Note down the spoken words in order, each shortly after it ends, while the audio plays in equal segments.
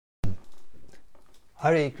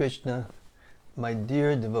Hare Krishna, my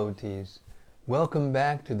dear devotees, welcome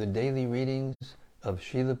back to the daily readings of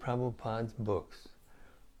Srila Prabhupada's books,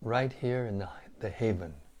 right here in the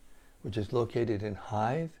Haven, which is located in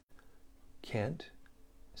Hythe, Kent,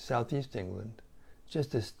 southeast England,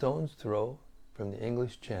 just a stone's throw from the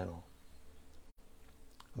English Channel.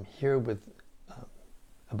 I'm here with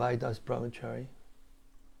Abhay Das Brahmachari,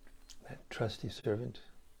 that trusty servant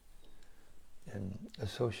and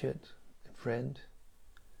associate and friend.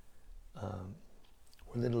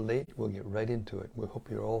 We're a little late. We'll get right into it. We hope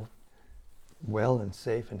you're all well and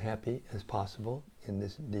safe and happy as possible in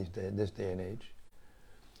this day and age.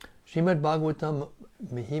 Srimad Bhagavatam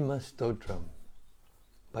Mahima Stotram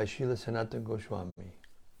by Srila Sanatana Goswami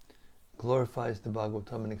glorifies the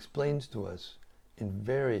Bhagavatam and explains to us in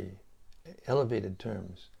very elevated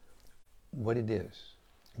terms what it is.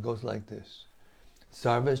 It goes like this.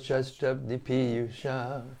 Sarva Shastra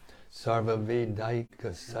Dipiyusha Sarva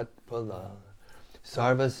Vedaika Satpala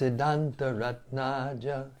Sarva Siddhanta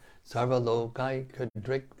Ratnaja Sarva Lokaika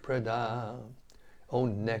Drik Prada. O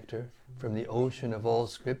nectar from the ocean of all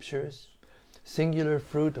scriptures, singular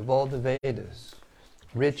fruit of all the Vedas,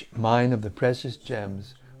 rich mine of the precious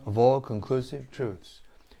gems of all conclusive truths,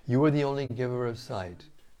 you are the only giver of sight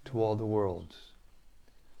to all the worlds.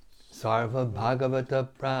 Sarva Bhagavata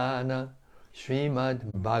Prana Srimad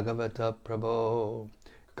Bhagavata Prabho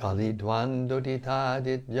Kali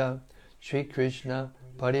Dvandoditaditya Sri Krishna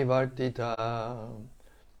Parivartita.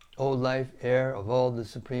 O life air of all the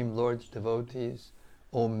Supreme Lord's devotees,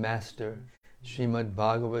 O Master Srimad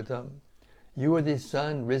Bhagavatam, you are the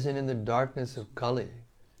sun risen in the darkness of Kali.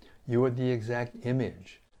 You are the exact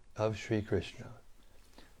image of Sri Krishna.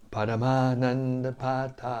 Paramananda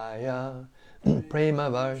Pataya Prema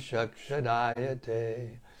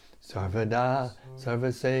Varshakshadayate Sarvada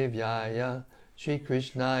Sarvasevyaya Shri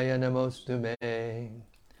Krishnaya Namostume.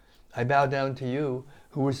 I bow down to you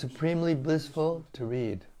who were supremely blissful to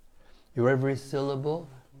read. Your every syllable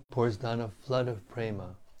pours down a flood of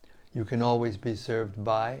prema. You can always be served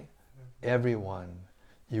by everyone.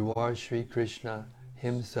 You are Sri Krishna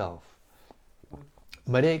himself.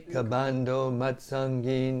 Madeka Bando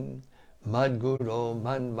Matsangin Madguru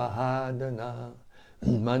Manvahadana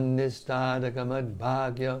Mandistadaka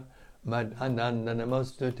Madbhagya Mad Ananda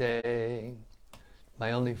Namostute.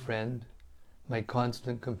 My only friend, my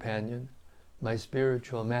constant companion, my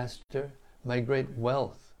spiritual master, my great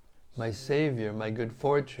wealth, my savior, my good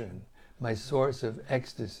fortune, my source of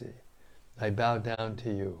ecstasy, I bow down to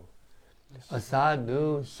you.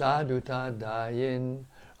 Asadu saduta dayin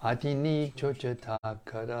atini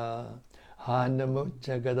chochatakara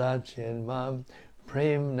hanamucha gadachenmam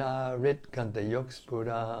premna ritkanta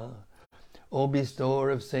yokspura. O bestower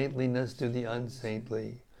of saintliness to the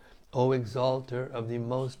unsaintly, O exalter of the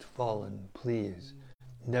most fallen, please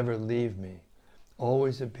never leave me.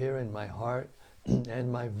 Always appear in my heart and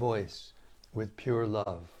my voice with pure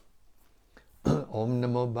love. Om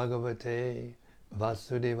Namo Bhagavate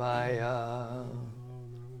Vasudevaya.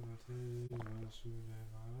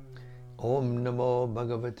 Om Namo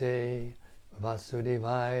Bhagavate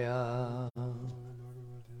Vasudevaya.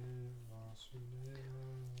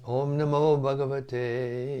 Om Namo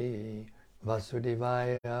Bhagavate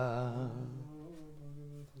Vasudevaya.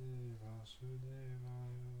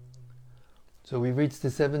 So we've reached the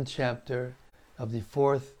 7th chapter of the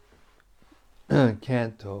 4th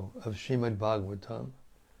canto of Srimad Bhagavatam.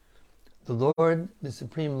 The Lord, the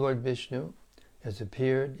Supreme Lord Vishnu, has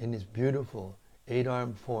appeared in his beautiful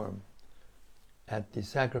 8-armed form at the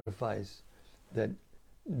sacrifice that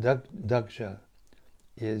Daksha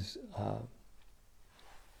is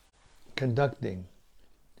conducting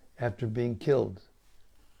after being killed,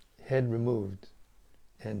 head removed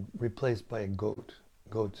and replaced by a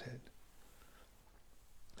goat's head.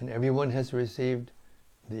 And everyone has received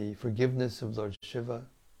the forgiveness of Lord Shiva,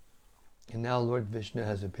 and now Lord Vishnu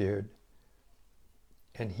has appeared,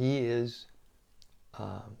 and he is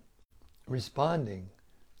responding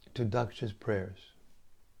to Daksha's prayers.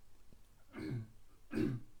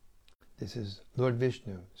 This is Lord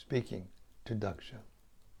Vishnu speaking to Daksha.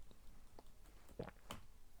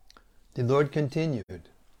 The Lord continued,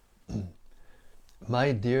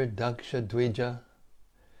 My dear Daksha Dvija,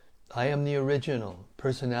 I am the original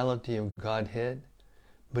personality of Godhead,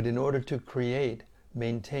 but in order to create,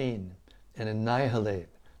 maintain, and annihilate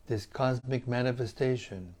this cosmic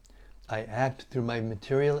manifestation, I act through my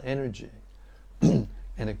material energy, and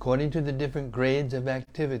according to the different grades of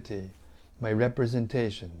activity, my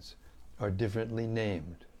representations are differently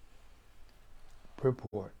named.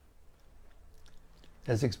 Purport.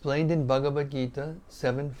 As explained in Bhagavad Gita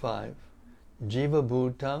 7.5, Jiva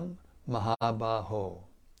Bhutang Mahabaho.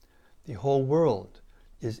 The whole world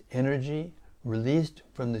is energy released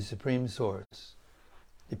from the Supreme Source,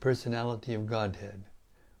 the personality of Godhead,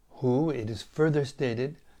 who, it is further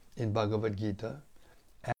stated in Bhagavad Gita,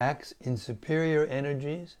 acts in superior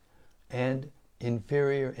energies and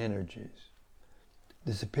inferior energies.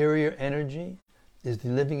 The superior energy is the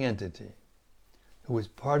living entity, who is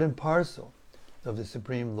part and parcel of the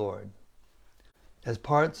Supreme Lord. As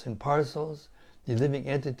parts and parcels, the living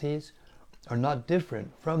entities are not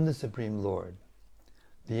different from the Supreme Lord.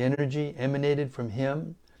 The energy emanated from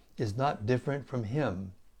Him is not different from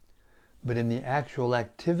Him, but in the actual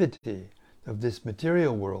activity of this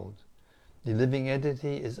material world, the living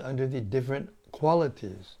entity is under the different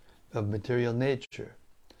qualities of material nature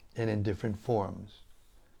and in different forms.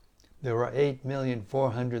 There are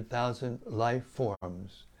 8,400,000 life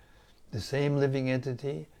forms. The same living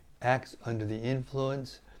entity acts under the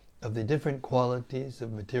influence of the different qualities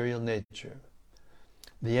of material nature.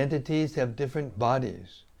 The entities have different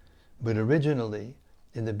bodies, but originally,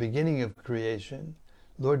 in the beginning of creation,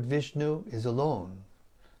 Lord Vishnu is alone.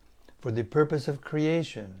 For the purpose of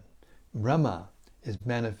creation, Brahma is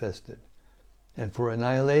manifested, and for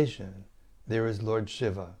annihilation, there is Lord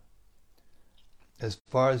Shiva. As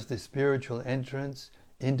far as the spiritual entrance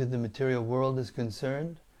into the material world is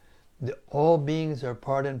concerned, all beings are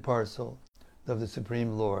part and parcel of the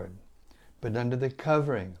Supreme Lord, but under the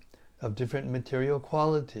covering of different material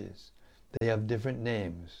qualities, they have different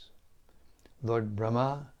names. Lord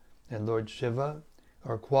Brahma and Lord Shiva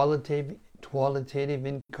are qualitative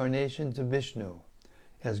incarnations of Vishnu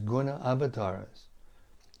as guna avatars.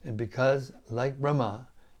 And because, like Brahma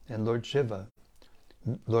and Lord Shiva,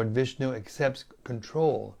 Lord Vishnu accepts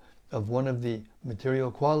control of one of the material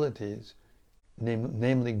qualities,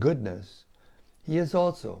 namely goodness, he is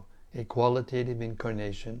also a qualitative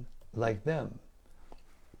incarnation like them.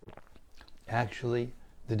 Actually,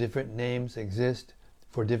 the different names exist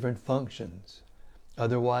for different functions.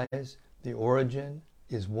 Otherwise, the origin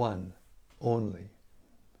is one only.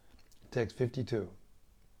 Text 52.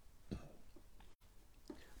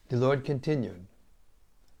 The Lord continued,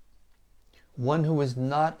 one who is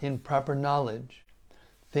not in proper knowledge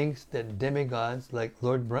thinks that demigods like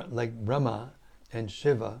Brahma and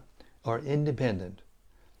Shiva are independent,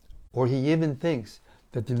 or he even thinks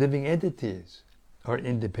that the living entities are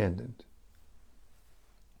independent.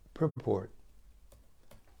 Purport.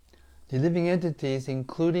 The living entities,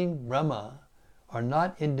 including Brahma, are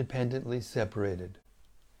not independently separated,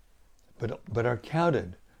 but are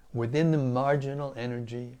counted within the marginal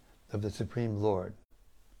energy of the Supreme Lord.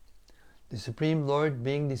 The Supreme Lord,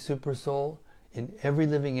 being the Supersoul in every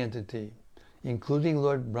living entity, including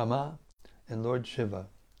Lord Brahma and Lord Shiva,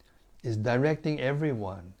 is directing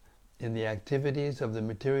everyone in the activities of the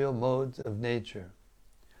material modes of nature.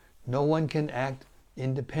 No one can act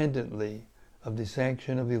independently of the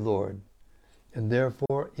sanction of the Lord, and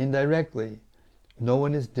therefore, indirectly, no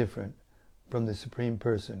one is different from the Supreme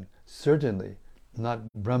Person, certainly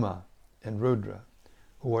not Brahma and Rudra,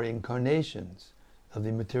 who are incarnations of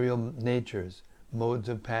the material nature's modes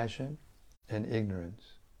of passion and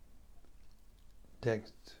ignorance.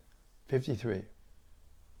 Text 53.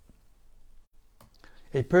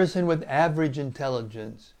 A person with average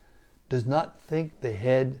intelligence does not think the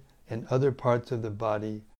head and other parts of the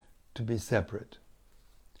body to be separate.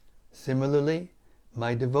 Similarly,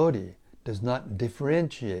 my devotee does not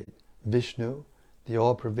differentiate Vishnu, the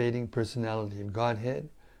all-pervading personality of Godhead,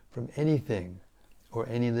 from anything or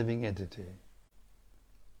any living entity.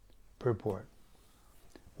 Purport.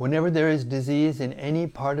 Whenever there is disease in any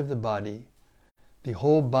part of the body, the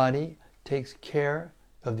whole body takes care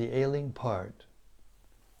of the ailing part.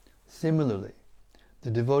 Similarly,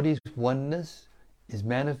 the devotee's oneness is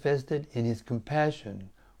manifested in his compassion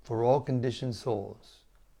for all conditioned souls.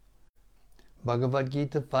 Bhagavad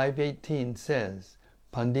Gita 5.18 says,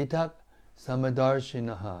 Panditak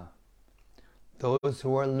Samadarshinaha. Those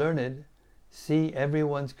who are learned see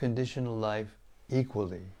everyone's conditional life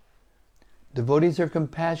equally. Devotees are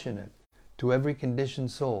compassionate to every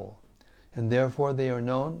conditioned soul, and therefore they are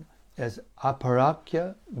known as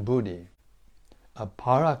aparakya buddhi.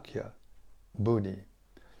 Aparakya buddhi.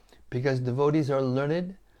 Because devotees are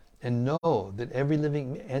learned and know that every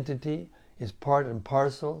living entity is part and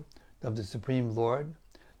parcel of the Supreme Lord,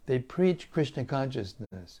 they preach Krishna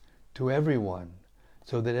consciousness to everyone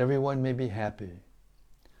so that everyone may be happy.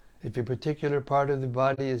 If a particular part of the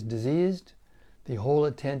body is diseased, the whole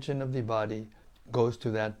attention of the body goes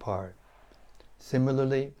to that part.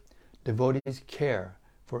 Similarly, devotees care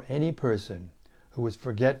for any person who is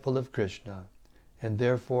forgetful of Krishna and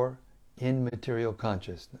therefore in material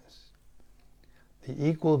consciousness. The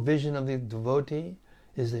equal vision of the devotee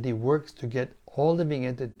is that he works to get all living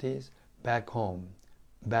entities back home,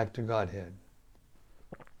 back to Godhead.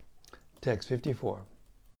 Text 54.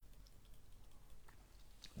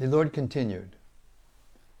 The Lord continued,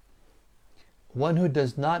 one who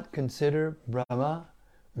does not consider Brahma,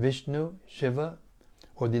 Vishnu, Shiva,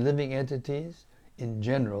 or the living entities in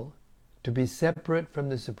general to be separate from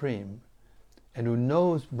the Supreme, and who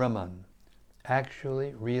knows Brahman,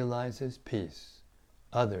 actually realizes peace.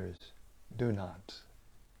 Others do not.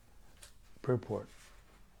 Purport.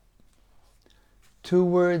 Two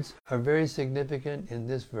words are very significant in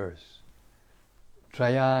this verse.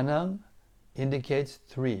 Trayanam indicates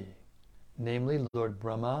three, namely Lord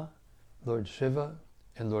Brahma, Lord Shiva,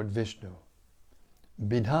 and Lord Vishnu.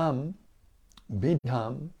 Bidham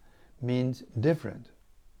means different.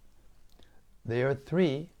 They are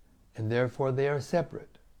three, and therefore they are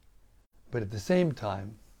separate. But at the same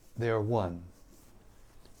time, they are one.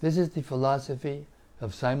 This is the philosophy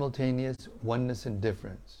of simultaneous oneness and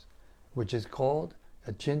difference, which is called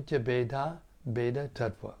Achintya Bheda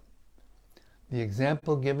Tattva. The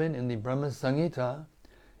example given in the Brahma Samhita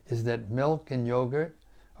is that milk and yogurt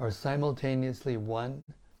are simultaneously one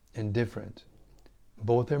and different.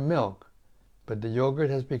 Both are milk, but the yogurt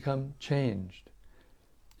has become changed.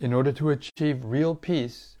 In order to achieve real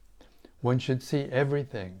peace, one should see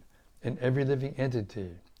everything and every living entity,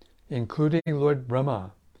 including Lord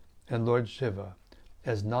Brahma and Lord Shiva,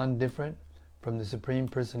 as non-different from the Supreme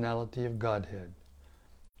Personality of Godhead.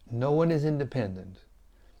 No one is independent.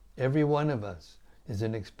 Every one of us is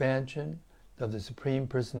an expansion of the Supreme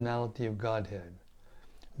Personality of Godhead.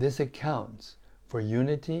 This accounts for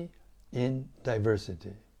unity in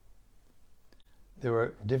diversity.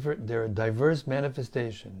 There are diverse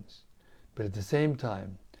manifestations, but at the same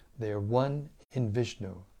time, they are one in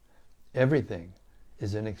Vishnu. Everything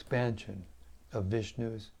is an expansion of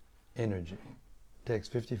Vishnu's energy.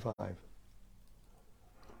 Text 55.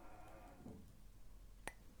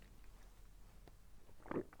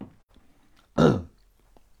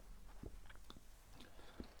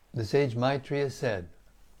 The sage Maitreya said,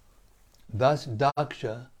 thus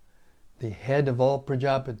Daksha, the head of all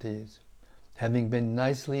Prajapatis, having been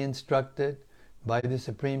nicely instructed by the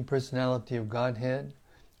Supreme Personality of Godhead,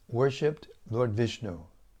 worshipped Lord Vishnu.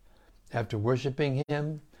 After worshipping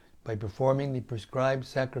him by performing the prescribed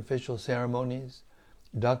sacrificial ceremonies,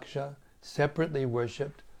 Daksha separately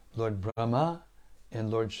worshipped Lord Brahma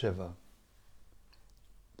and Lord Shiva.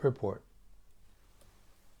 Purport.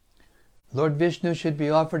 Lord Vishnu should be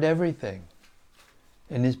offered everything,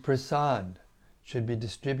 and his prasad should be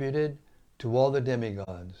distributed to all the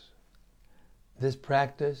demigods. This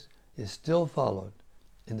practice is still followed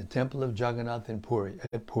in the temple of Jagannath at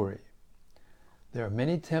Puri. There are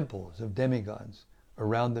many temples of demigods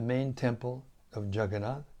around the main temple of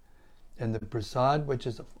Jagannath, and the prasad which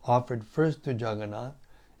is offered first to Jagannath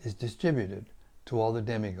is distributed to all the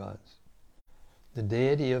demigods. The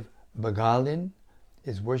deity of Bagalin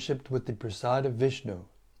is worshipped with the prasad of Vishnu,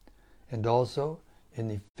 and also in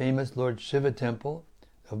the famous Lord Shiva temple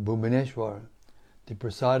of Bhubaneswar, the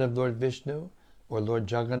prasad of Lord Vishnu or Lord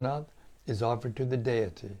Jagannath is offered to the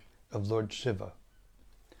deity of Lord Shiva.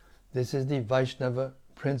 This is the Vaishnava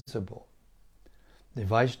principle. The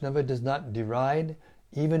Vaishnava does not deride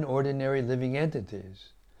even ordinary living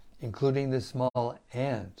entities, including the small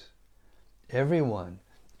ant. Everyone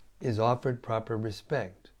is offered proper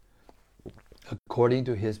respect according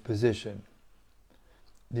to his position.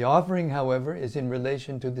 The offering, however, is in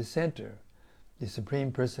relation to the center, the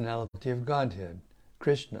Supreme Personality of Godhead,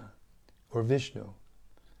 Krishna, or Vishnu.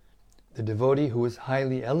 The devotee who is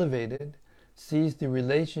highly elevated sees the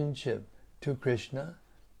relationship to Krishna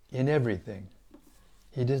in everything.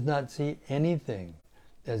 He does not see anything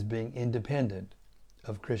as being independent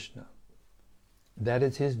of Krishna. That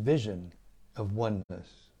is his vision of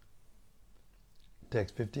oneness.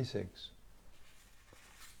 Text 56.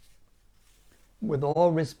 With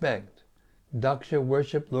all respect, Daksha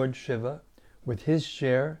worshipped Lord Shiva with his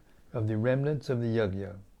share of the remnants of the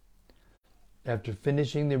yajna. After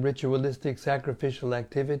finishing the ritualistic sacrificial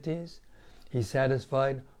activities, he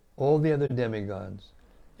satisfied all the other demigods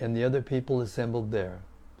and the other people assembled there.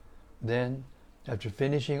 Then, after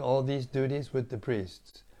finishing all these duties with the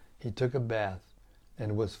priests, he took a bath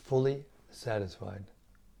and was fully satisfied.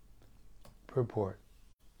 Purport.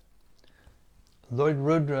 Lord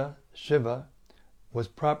Rudra, Shiva, was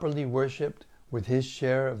properly worshipped with his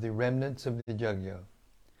share of the remnants of the yajna.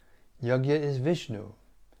 Yajna is Vishnu,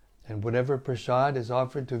 and whatever prasad is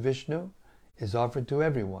offered to Vishnu is offered to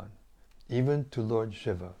everyone, even to Lord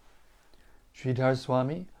Shiva. Sridhar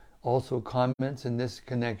Swami also comments in this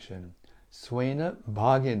connection, Swena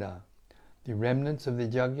Bhagina. The remnants of the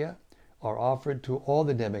yajna are offered to all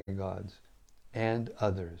the demigods and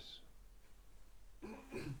others.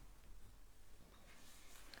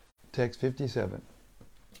 Text 57.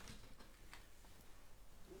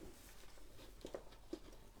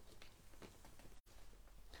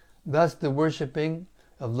 Thus the worshipping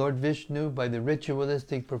of Lord Vishnu by the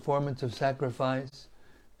ritualistic performance of sacrifice,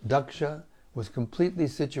 Daksha was completely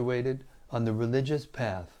situated on the religious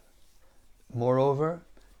path. Moreover,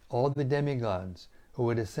 all the demigods who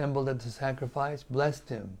had assembled at the sacrifice blessed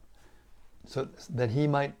him so that he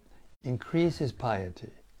might increase his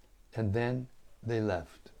piety, and then they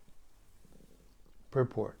left.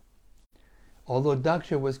 Purport. Although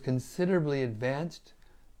Daksha was considerably advanced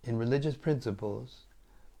in religious principles,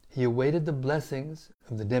 he awaited the blessings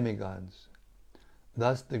of the demigods.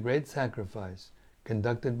 Thus the great sacrifice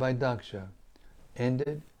conducted by Daksha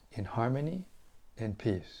ended in harmony and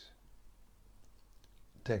peace.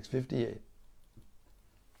 Text 58.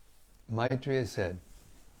 Maitreya said,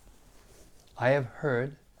 I have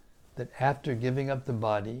heard that after giving up the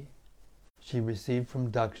body she received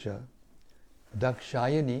from Daksha,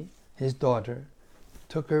 Dakshayani, his daughter,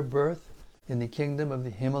 took her birth in the kingdom of the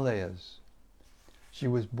Himalayas. She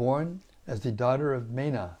was born as the daughter of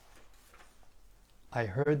Mena. I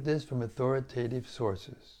heard this from authoritative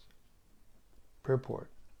sources. Purport.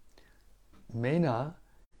 Mena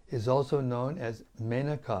is also known as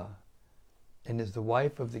Menaka and is the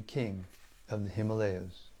wife of the king of the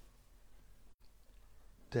Himalayas.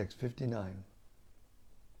 Text 59.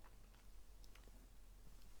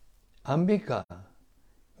 Ambika,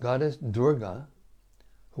 goddess Durga,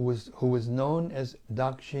 who was known as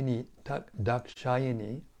Dakshayani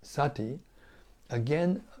Sati,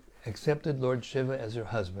 again accepted Lord Shiva as her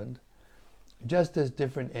husband, just as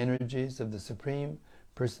different energies of the Supreme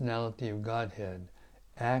Personality of Godhead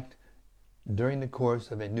act during the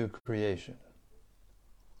course of a new creation.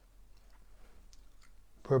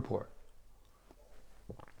 Purport.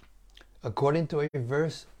 According to a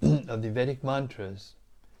verse of the Vedic mantras,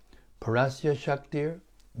 Parasya Shaktir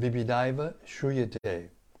Vibhidaiva Shruyate.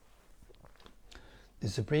 The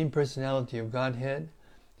Supreme Personality of Godhead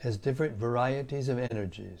has different varieties of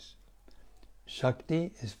energies.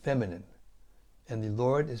 Shakti is feminine, and the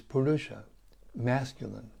Lord is Purusha,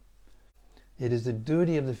 masculine. It is the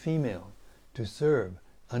duty of the female to serve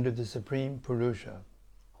under the Supreme Purusha.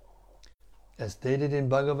 As stated in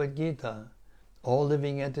Bhagavad Gita, all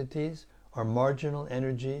living entities are marginal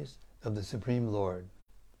energies of the Supreme Lord.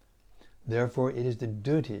 Therefore, it is the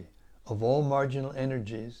duty of all marginal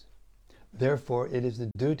energies, therefore it is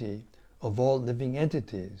the duty of all living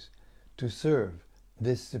entities to serve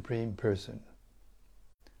this Supreme Person.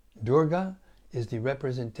 Durga is the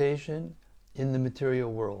representation in the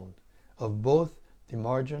material world of both the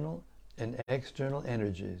marginal and external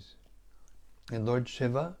energies, and Lord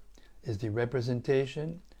Shiva is the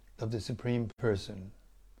representation of the Supreme Person.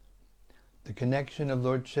 The connection of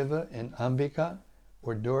Lord Shiva and Ambika,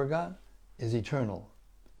 or Durga, is eternal.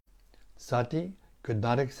 Sati could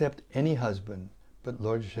not accept any husband but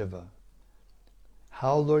Lord Shiva.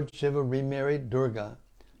 How Lord Shiva remarried Durga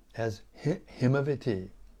as Himavati,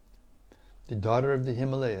 the daughter of the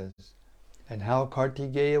Himalayas, and how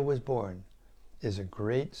Kartikeya was born is a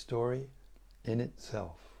great story in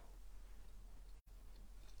itself.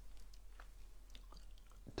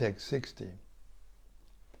 Text 60.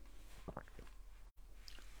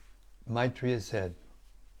 Maitreya said,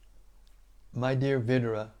 My dear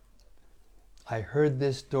Vidura, I heard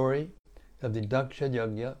this story of the Daksha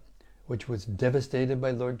Yajna, which was devastated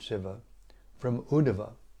by Lord Shiva, from Uddhava,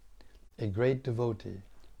 a great devotee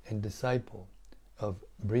and disciple of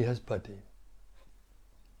Brihaspati.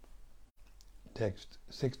 Text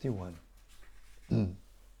 61. The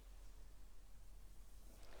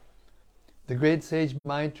great sage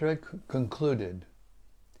Maitreya concluded,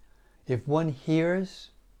 if one hears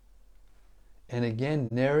and again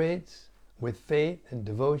narrates with faith and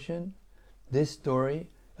devotion this story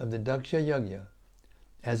of the Daksha Yajna,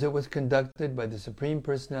 as it was conducted by the Supreme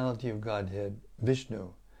Personality of Godhead,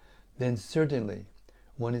 Vishnu, then certainly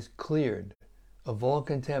one is cleared of all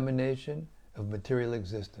contamination of material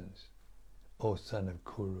existence, O son of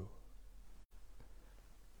Kuru.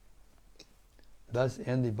 Thus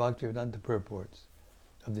end the Bhaktivedanta purports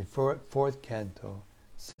of the fourth canto,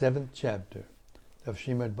 7th chapter of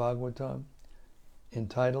Srimad Bhagavatam,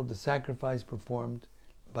 entitled The Sacrifice Performed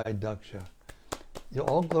by Daksha.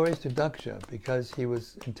 All glories to Daksha, because he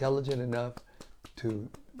was intelligent enough to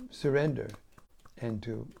surrender and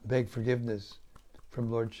to beg forgiveness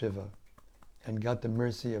from Lord Shiva and got the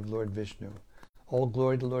mercy of Lord Vishnu. All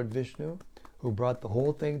glory to Lord Vishnu, who brought the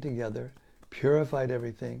whole thing together purified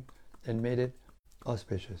everything, and made it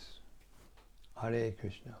auspicious. Hare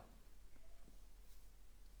Krishna.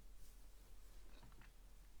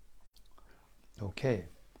 Okay,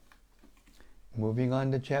 moving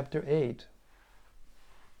on to chapter 8.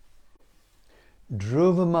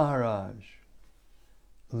 Dhruva Maharaj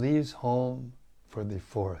leaves home for the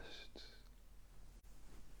forests.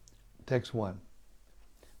 Text 1.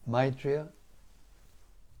 Maitreya.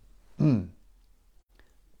 The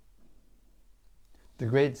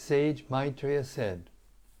great sage Maitreya said,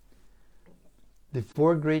 the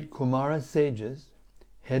 4 great Kumara sages,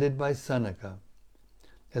 headed by Sanaka,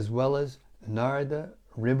 as well as Narada,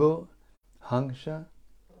 Ribu, Hansha,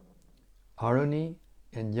 Aruni,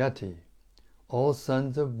 and Yati, all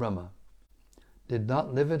sons of Brahma, did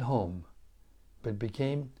not live at home, but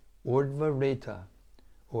became Urdhva Reta,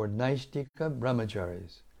 or Naishtika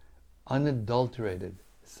Brahmacharis, unadulterated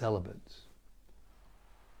celibates.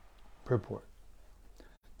 Purport.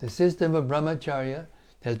 The system of Brahmacharya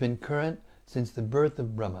has been current since the birth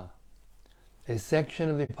of Brahma. A section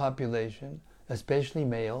of the population, especially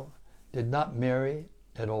male, did not marry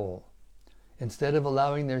at all. Instead of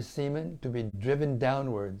allowing their semen to be driven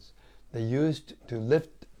downwards, they used to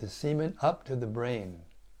lift the semen up to the brain.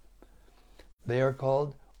 They are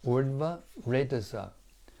called Urdhva Retasa,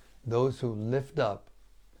 those who lift up.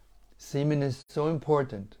 Semen is so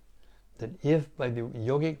important that if by the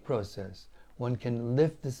yogic process one can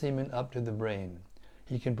lift the semen up to the brain,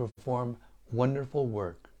 he can perform wonderful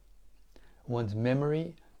work. One's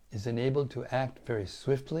memory is enabled to act very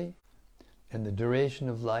swiftly, and the duration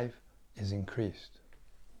of life is increased.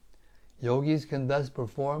 Yogis can thus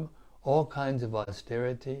perform all kinds of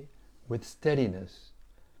austerity with steadiness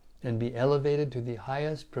and be elevated to the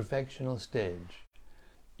highest perfectional stage,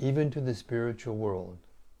 even to the spiritual world.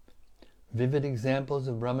 Vivid examples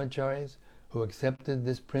of brahmacharis who accepted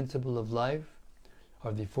this principle of life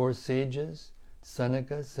are the 4 sages,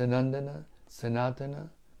 Sanaka, Sanandana, Sanatana,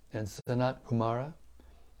 and Sanat Kumara,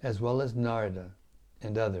 as well as Narada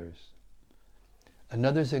and others.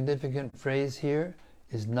 Another significant phrase here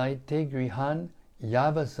is Naite Grihan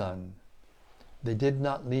Yavasan. They did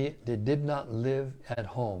not live at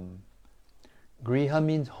home. Griha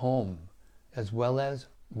means home, as well as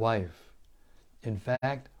wife. In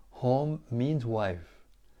fact, home means wife.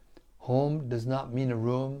 Home does not mean a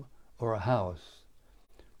room or a house.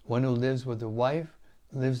 One who lives with a wife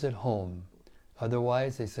lives at home.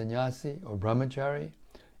 Otherwise, a sannyasi or brahmachari,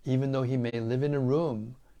 even though he may live in a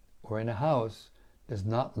room or in a house, does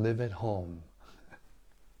not live at home.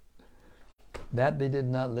 That they did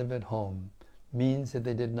not live at home means that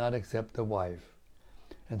they did not accept a wife.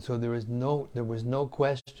 And so there was no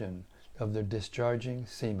question of their discharging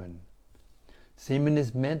semen. Semen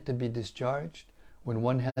is meant to be discharged when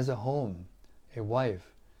one has a home, a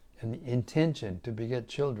wife, and the intention to beget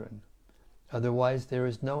children. Otherwise, there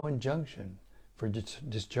is no injunction for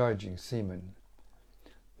discharging semen.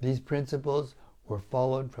 These principles were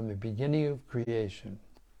followed from the beginning of creation,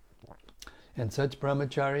 and such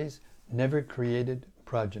brahmacharis never created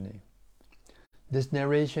progeny. This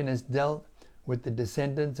narration has dealt with the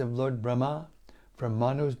descendants of Lord Brahma from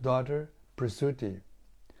Manu's daughter Prasuti.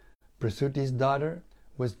 Prasuti's daughter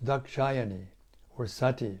was Dakshayani, or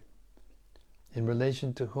Sati, in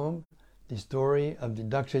relation to whom the story of the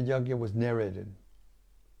Daksha Yajna was narrated.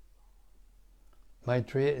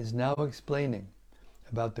 Maitreya is now explaining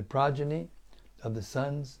about the progeny of the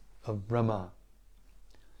sons of Brahma.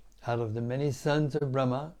 Out of the many sons of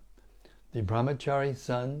Brahma, the brahmachari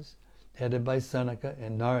sons, headed by Sanaka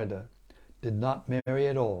and Narada, did not marry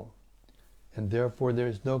at all, and therefore there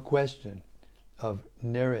is no question of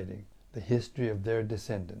narrating the history of their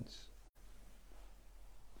descendants.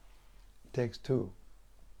 Text 2.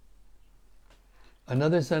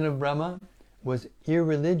 Another son of Brahma was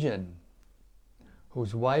Irreligion,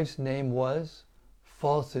 whose wife's name was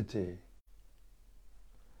Falsity.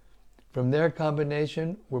 From their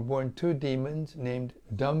combination were born 2 demons named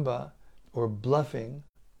Damba, or bluffing,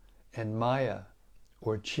 and Maya,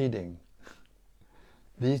 or cheating.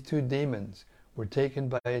 These 2 demons were taken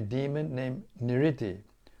by a demon named Niriti,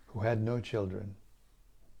 who had no children.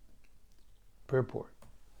 Purport.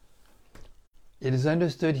 It is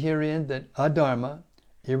understood herein that Adharma,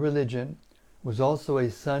 irreligion, was also a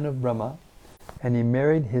son of Brahma, and he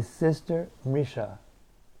married his sister Mrisha.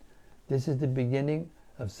 This is the beginning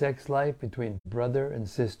of sex life between brother and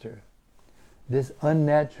sister. This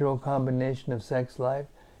unnatural combination of sex life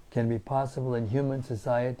can be possible in human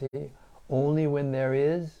society only when there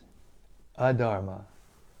is adharma,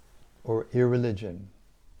 or irreligion.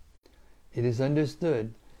 It is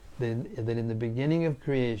understood that in the beginning of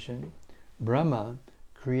creation, Brahma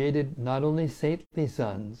created not only saintly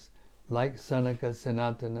sons like Sanaka,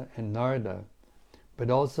 Sanatana, and Narada,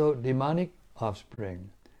 but also demonic offspring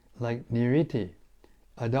like Niriti,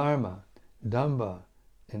 Adharma, Damba,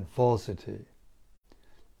 and falsity.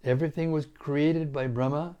 Everything was created by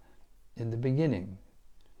Brahma in the beginning.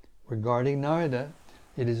 Regarding Narada,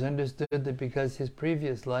 it is understood that because his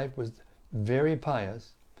previous life was very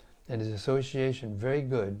pious and his association very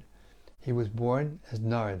good, he was born as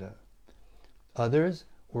Narada. Others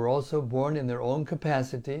were also born in their own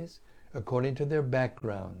capacities according to their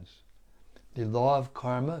backgrounds. The law of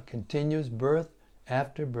karma continues birth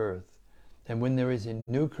after birth, and when there is a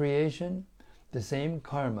new creation, the same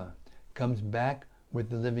karma comes back with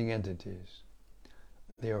the living entities.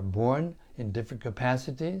 They are born in different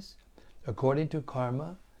capacities according to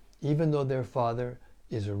karma, even though their father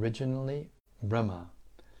is originally Brahma,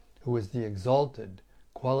 who is the exalted,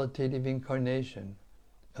 qualitative incarnation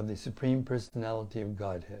of the Supreme Personality of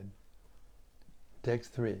Godhead.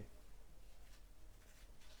 Text 3.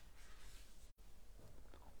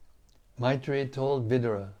 Maitreya told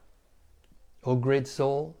Vidura, O great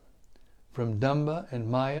soul, from Damba and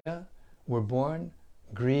Maya were born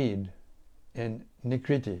greed and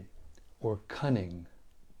Nikriti, or cunning.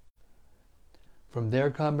 From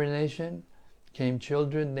their combination came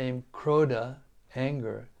children named Krodha,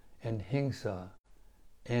 anger, and Hingsa,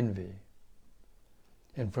 envy.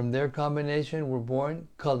 And from their combination were born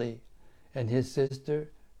Kali and his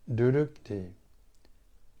sister Durukti,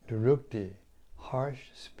 harsh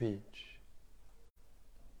speech.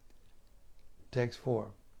 Text 4.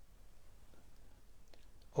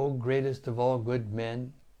 O greatest of all good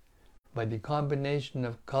men, by the combination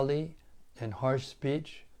of Kali and harsh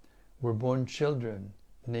speech were born children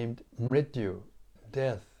named Mrityu,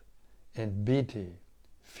 death, and Bhiti,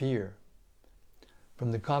 fear.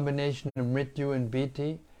 From the combination of Mrityu and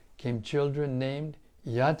Bhiti came children named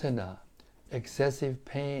Yatana, excessive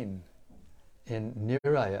pain, and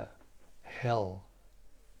Niraya, hell.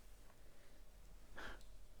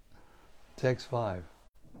 Text 5.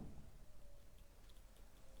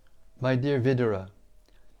 My dear Vidura,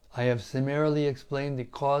 I have summarily explained the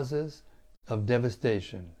causes of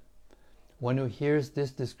devastation. One who hears this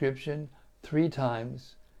description 3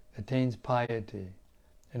 times attains piety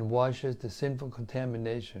and washes the sinful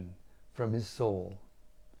contamination from his soul.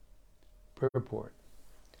 Purport.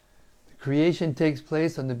 The creation takes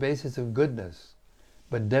place on the basis of goodness,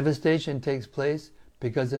 but devastation takes place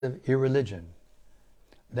because of irreligion.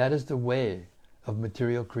 That is the way of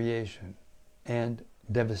material creation and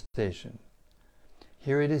devastation.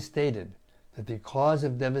 Here it is stated that the cause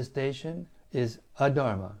of devastation is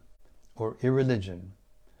adharma, or irreligion.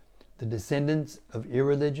 The descendants of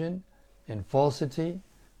irreligion and falsity,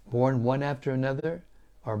 born one after another,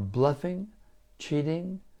 are bluffing,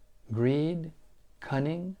 cheating, greed,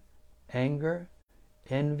 cunning, anger,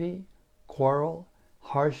 envy, quarrel,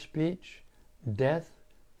 harsh speech, death,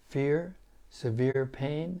 fear, severe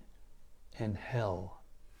pain, and hell.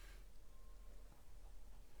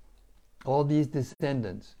 All these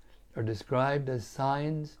descendants are described as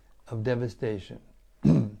signs of devastation.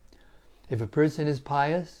 If a person is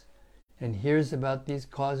pious and hears about these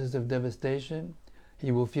causes of devastation,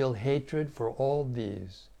 he will feel hatred for all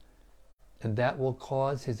these, and that will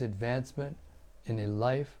cause his advancement in a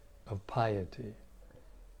life of piety.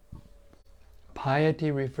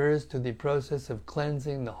 Piety refers to the process of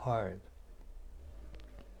cleansing the heart.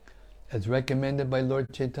 As recommended by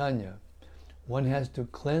Lord Chaitanya, one has to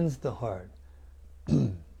cleanse the heart.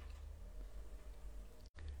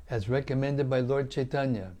 As recommended by Lord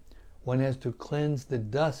Chaitanya, one has to cleanse the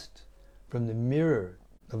dust from the mirror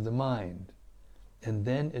of the mind, and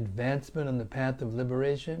then advancement on the path of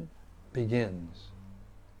liberation begins.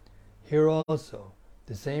 Here also,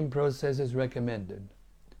 the same process is recommended.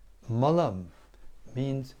 Malam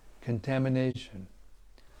means contamination.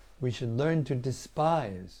 We should learn to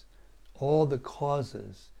despise all the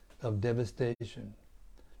causes of devastation,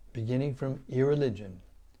 beginning from irreligion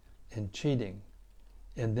and cheating,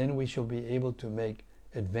 and then we shall be able to make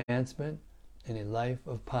advancement in a life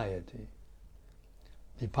of piety.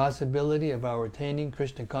 The possibility of our attaining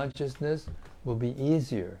Krishna consciousness will be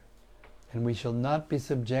easier, and we shall not be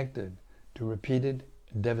subjected to repeated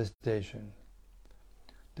devastation.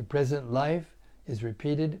 The present life is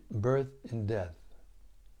repeated birth and death.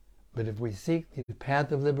 But if we seek the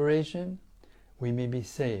path of liberation, we may be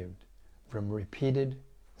saved from repeated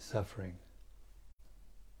suffering.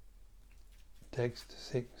 Text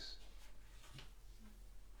 6.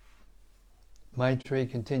 Maitreya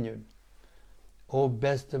continued, O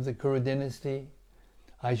best of the Kuru dynasty,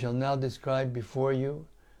 I shall now describe before you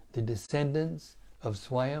the descendants of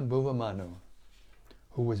Swayambhuva Manu,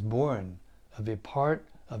 who was born of a part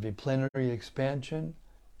of a plenary expansion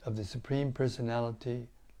of the Supreme Personality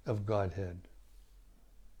of Godhead.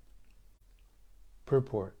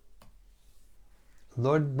 Purport.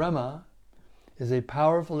 Lord Brahma is a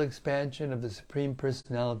powerful expansion of the Supreme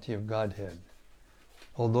Personality of Godhead.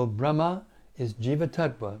 Although Brahma is Jiva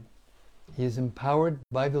Tattva, he is empowered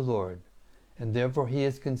by the Lord, and therefore he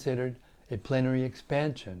is considered a plenary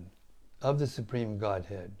expansion of the Supreme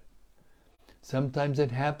Godhead. Sometimes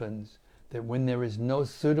it happens that when there is no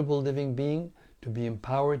suitable living being to be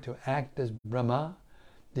empowered to act as Brahma,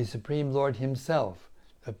 the Supreme Lord himself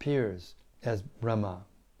appears as Brahma.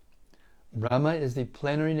 Brahma is the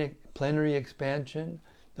plenary expansion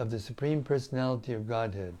of the Supreme Personality of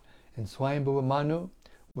Godhead, and Swayambhuva Manu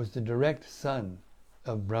was the direct son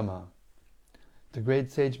of Brahma. The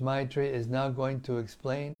great sage Maitreya is now going to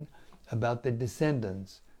explain about the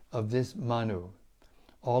descendants of this Manu,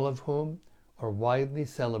 all of whom are widely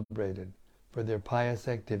celebrated for their pious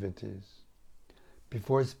activities.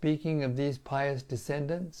 Before speaking of these pious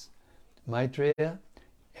descendants, Maitreya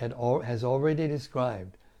has already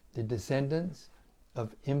described the descendants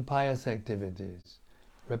of impious activities,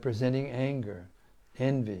 representing anger,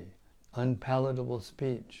 envy, unpalatable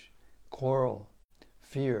speech, quarrel,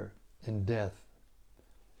 fear, and death.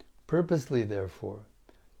 Purposely, therefore,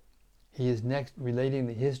 he is next relating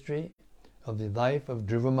the history of the life of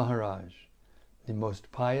Dhruva Maharaj, the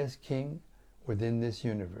most pious king within this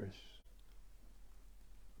universe.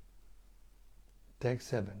 Text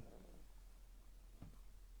 7.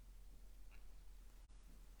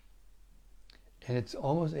 And it's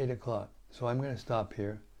almost 8 o'clock, so I'm going to stop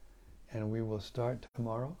here, and we will start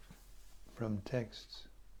tomorrow from text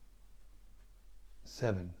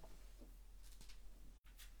 7.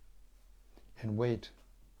 And wait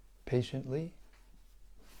patiently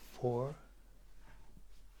for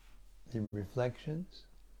the reflections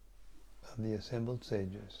of the assembled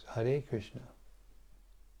sages. Hare Krishna.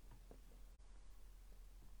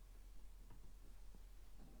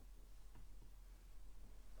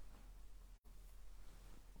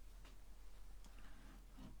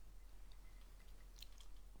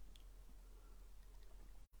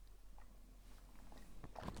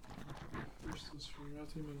 This is from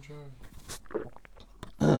Rati Manjari.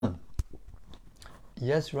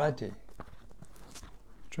 Yes, Rati.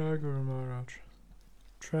 Jai Guru Maharaj.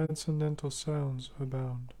 Transcendental sounds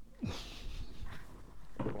abound.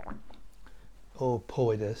 Oh,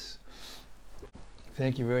 poetess.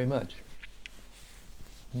 Thank you very much.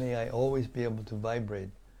 May I always be able to vibrate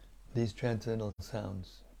these transcendental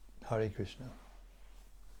sounds. Hare Krishna.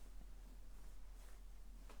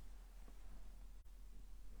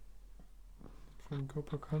 From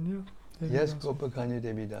Gopakanya? Yes, Gopakanya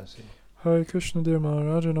Devi Dasi. Hare Krishna, dear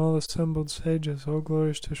Maharaj, and all assembled sages, all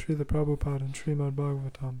glories to Srila Prabhupada and Srimad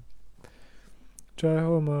Bhagavatam. Jai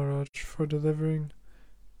Ho Maharaj for delivering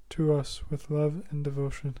to us with love and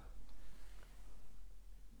devotion.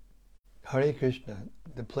 Hare Krishna,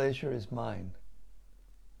 the pleasure is mine.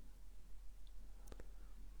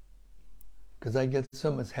 Because I get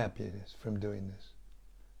so much happiness from doing this.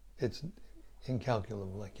 It's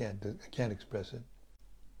incalculable. I can't express it.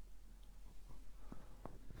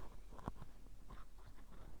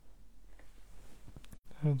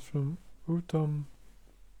 And from Uttam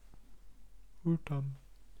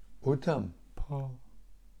Paul.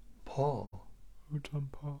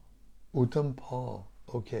 Uttam Paul.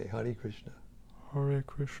 Okay, Hare Krishna. Hare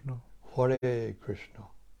Krishna. Hare Krishna.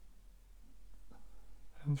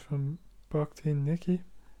 And from Bhakti Nikki.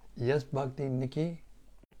 Yes, Bhakti Nikki.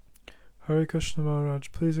 Hare Krishna Maharaj,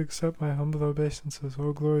 please accept my humble obeisances.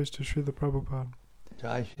 All glories to Srila Prabhupada.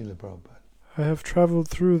 Jai Srila Prabhupada. I have traveled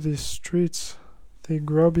through these streets, the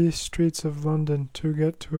grubby streets of London, to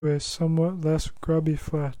get to a somewhat less grubby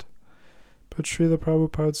flat. But Srila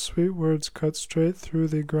Prabhupada's sweet words cut straight through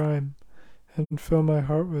the grime and fill my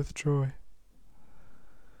heart with joy.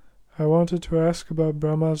 I wanted to ask about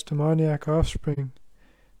Brahma's demoniac offspring.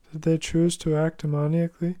 Did they choose to act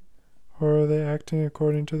demoniacally, or are they acting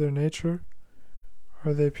according to their nature?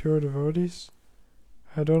 Are they pure devotees?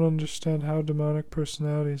 I don't understand how demonic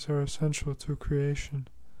personalities are essential to creation.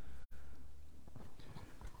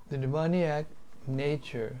 The demoniac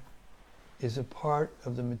nature is a part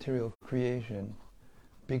of the material creation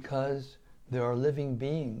because there are living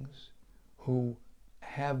beings who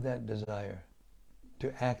have that desire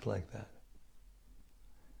to act like that.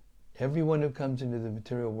 Everyone who comes into the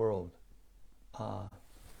material world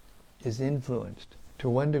is influenced to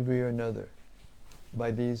one degree or another by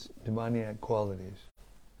these demoniac qualities.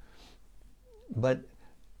 But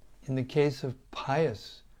in the case of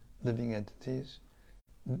pious living entities,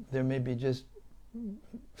 there may be just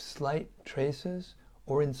slight traces,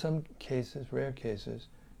 or in some cases, rare cases,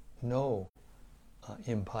 no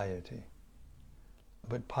impiety.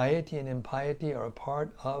 But piety and impiety are a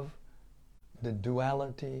part of the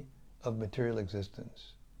duality of material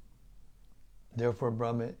existence. Therefore,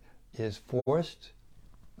 Brahma is forced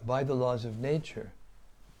by the laws of nature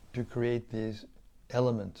to create these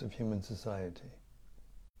elements of human society.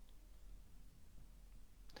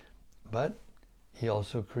 But he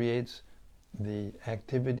also creates the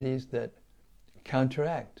activities that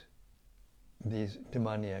counteract these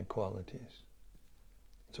demoniac qualities.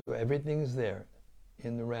 So everything's there,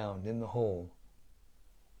 in the round, in the whole.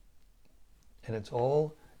 And it's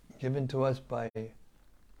all given to us by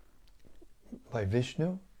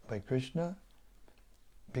Vishnu, by Krishna,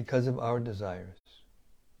 because of our desires.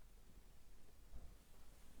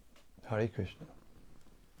 Hare Krishna.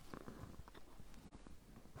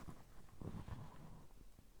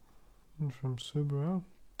 And from Subbarao.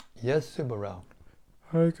 Yes, Subbarao.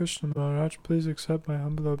 Hare Krishna Maharaj, please accept my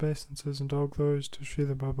humble obeisances and all glories to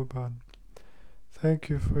Srila Prabhupada. Thank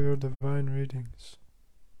you for your divine readings.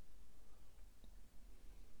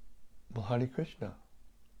 Well, Hare Krishna.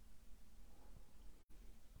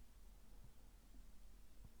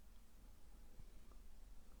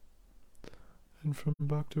 And from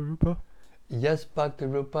Bhaktirupa. Yes,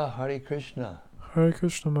 Bhaktirupa, Hare Krishna. Hare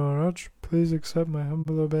Krishna Maharaj, please accept my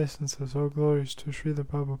humble obeisances, all glories to Srila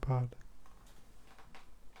Prabhupada.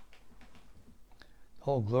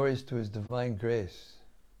 All glories to His divine grace.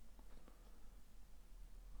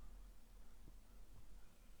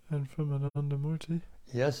 And from Anandamurti.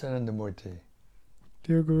 Yes, Anandamurti.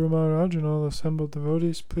 Dear Guru Maharaj and all assembled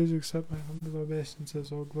devotees, please accept my humble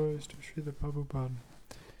obeisances, all glories to Srila Prabhupada.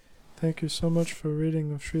 Thank you so much for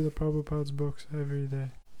reading of Srila Prabhupada's books every day.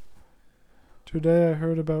 Today I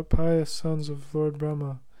heard about pious sons of Lord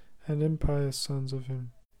Brahma and impious sons of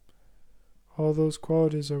him. All those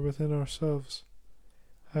qualities are within ourselves.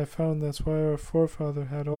 I found that's why our forefather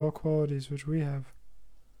had all qualities which we have,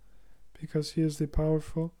 because he is the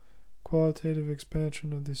powerful, qualitative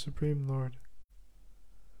expansion of the Supreme Lord.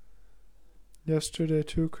 Yesterday,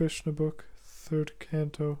 2 Krishna book, 3rd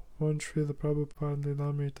canto, 1 Srila Prabhupada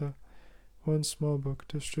Lilamrita, 1 small book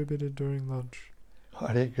distributed during lunch.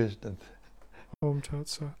 Hare Krishna. Om Tat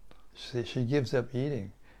Sat. She gives up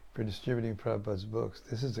eating for distributing Prabhupada's books.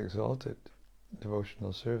 This is exalted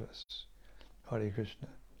devotional service. Hare Krishna.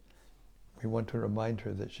 We want to remind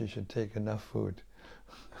her that she should take enough food.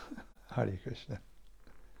 Hare Krishna.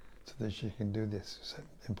 So that she can do this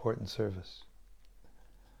important service.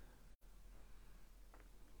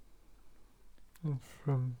 And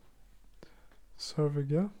from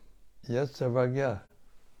Sarvagya. Yes, Sarvagya.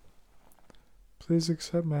 Please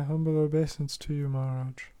accept my humble obeisance to you,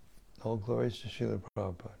 Maharaj. All glories to Srila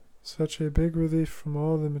Prabhupada. Such a big relief from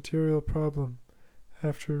all the material problem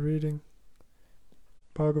after reading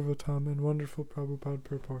Bhagavatam and wonderful Prabhupada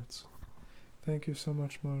purports. Thank you so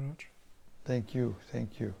much, Maharaj. Thank you,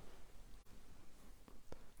 thank you.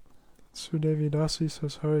 Sudevi Dasi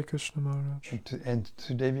says Hare Krishna Maharaj. And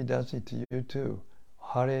to Devi Dasi, to you too.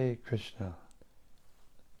 Hare Krishna.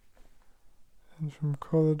 And from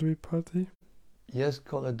Koladvipati. Yes,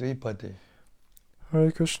 Koladvipati.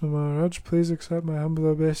 Hare Krishna Maharaj, please accept my humble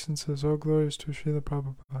obeisances, all glories to Srila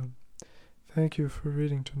Prabhupada. Thank you for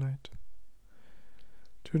reading tonight.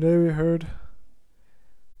 Today we heard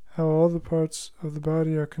how all the parts of the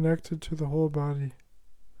body are connected to the whole body.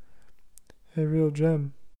 A real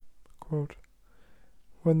gem. Quote,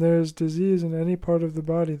 when there is disease in any part of the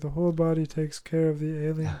body, the whole body takes care of the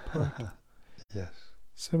ailing part. Yes.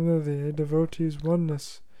 Similarly, a devotee's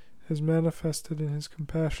oneness is manifested in his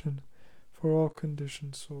compassion for all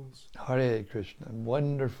conditioned souls. Hare Krishna.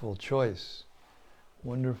 Wonderful choice.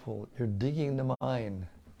 Wonderful. You're digging the mine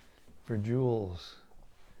for jewels,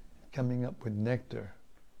 coming up with nectar.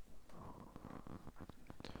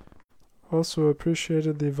 Also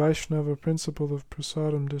appreciated the Vaishnava principle of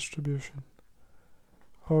prasadam distribution.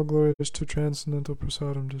 All glories to transcendental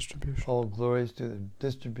prasadam distribution. All glories to the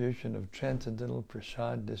distribution of transcendental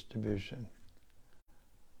prasad distribution.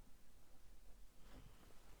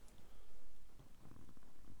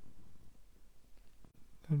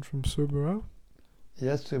 And from Subbarao.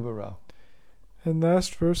 Yes, Subbarao. In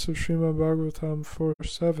last verse of Srimad Bhagavatam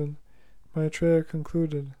 4:7, Maitreya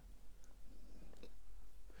concluded,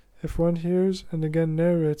 if one hears and again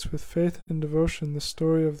narrates with faith and devotion the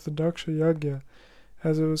story of the Daksha Yagya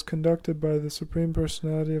as it was conducted by the Supreme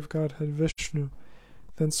Personality of Godhead Vishnu,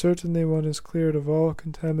 then certainly one is cleared of all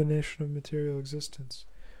contamination of material existence,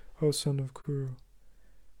 O son of Kuru.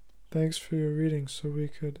 Thanks for your reading so we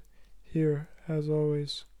could hear, as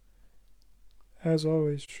always, As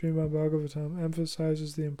always, Srimad Bhagavatam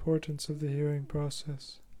emphasizes the importance of the hearing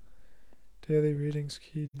process. Daily readings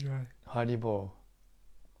Ki Jai. Haribol.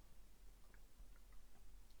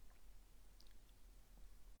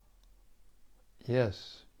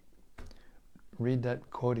 Yes. Read that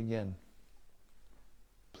quote again,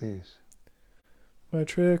 please.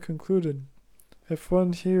 Maitreya concluded, if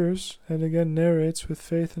one hears and again narrates with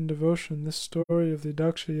faith and devotion this story of the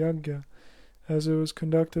Daksha Yagya as it was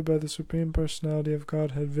conducted by the Supreme Personality of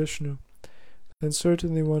Godhead Vishnu, then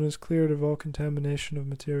certainly one is cleared of all contamination of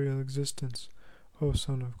material existence, O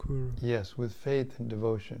son of Kuru. Yes, with faith and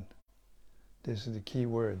devotion. These are the key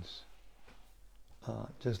words.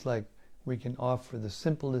 Just like we can offer the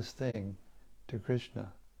simplest thing to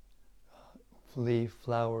Krishna, leaf,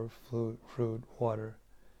 flower, fruit, water.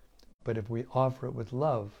 But if we offer it with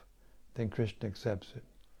love, then Krishna accepts it.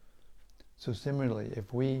 So similarly,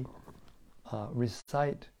 if we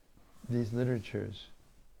recite these literatures,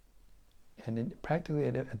 and practically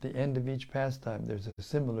at the end of each pastime, there's a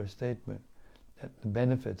similar statement that the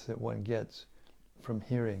benefits that one gets from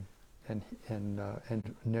hearing and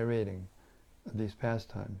narrating these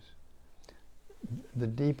pastimes. The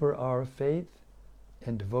deeper our faith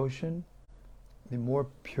and devotion, the more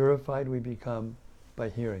purified we become by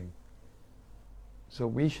hearing. So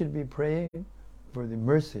we should be praying for the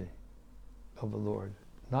mercy of the Lord,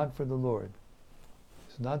 not for the Lord.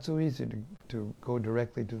 It's not so easy to go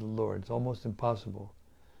directly to the Lord. It's almost impossible.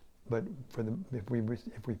 But if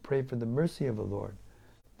we pray for the mercy of the Lord,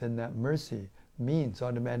 then that mercy means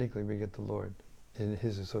automatically we get the Lord in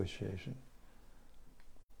His association.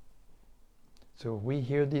 So if we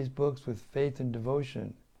hear these books with faith and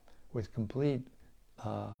devotion, with complete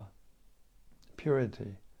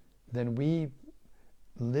purity, then we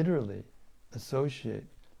literally associate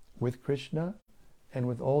with Krishna and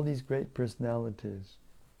with all these great personalities,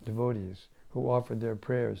 devotees, who offered their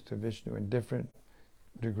prayers to Vishnu in different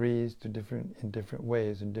degrees, in different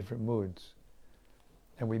ways, in different moods.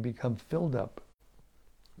 And we become filled up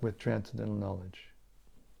with transcendental knowledge.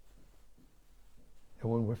 And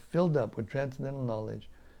when we're filled up with transcendental knowledge,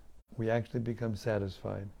 we actually become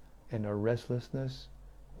satisfied, and our restlessness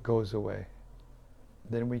goes away.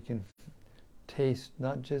 Then we can taste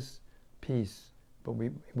not just peace, but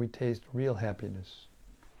we taste real happiness.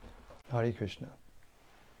 Hare Krishna.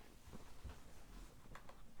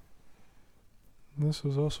 This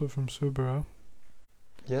is also from Subara.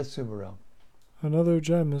 Yes, Subara. Another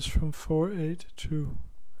gem is from 482.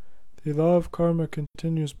 The law of karma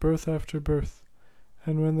continues birth after birth,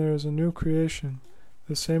 and when there is a new creation,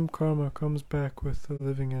 the same karma comes back with the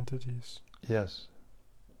living entities. Yes.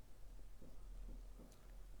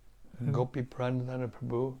 Gopi Pranadhana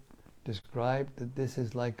Prabhu described that this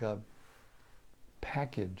is like a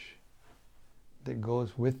package that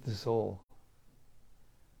goes with the soul.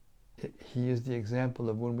 He used the example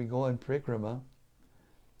of when we go on parikrama,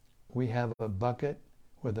 we have a bucket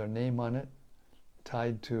with our name on it,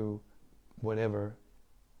 tied to whatever,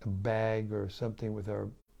 a bag or something with our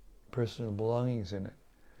personal belongings in it.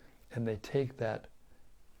 And they take that,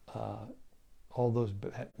 all those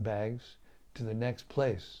bags to the next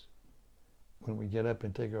place when we get up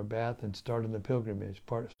and take our bath and start on the pilgrimage,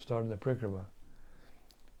 start on the parikrama.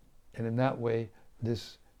 And in that way,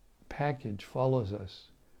 this package follows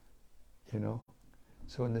us, you know.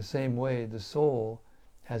 So in the same way, the soul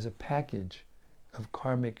has a package of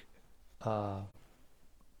karmic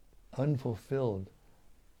unfulfilled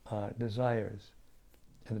desires.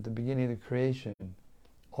 And at the beginning of the creation,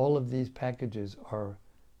 all of these packages are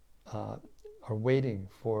waiting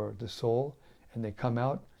for the soul, and they come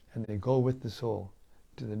out and they go with the soul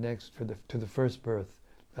to the first birth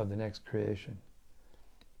of the next creation.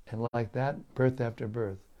 And like that, birth after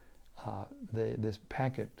birth, this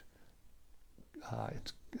packet,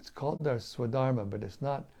 it's called our Swadharma, but it's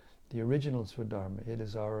not the original Swadharma. It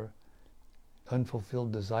is our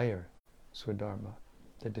unfulfilled desire Swadharma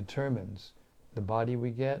that determines the body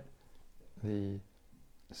we get, the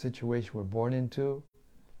situation we're born into,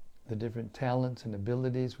 the different talents and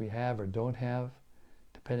abilities we have or don't have,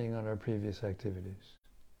 depending on our previous activities.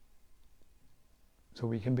 So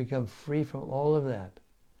we can become free from all of that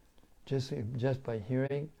just by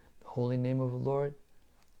hearing the holy name of the Lord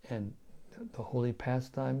and the holy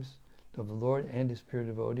pastimes of the Lord and His pure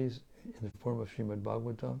devotees in the form of Srimad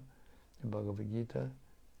Bhagavatam and Bhagavad Gita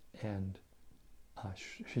and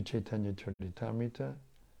Sri Chaitanya Charitamrita.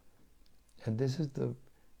 And this is the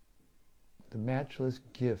matchless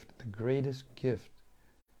gift, the greatest gift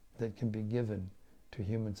that can be given to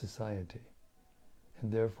human society.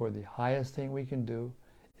 And therefore the highest thing we can do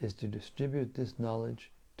is to distribute this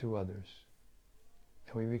knowledge to others.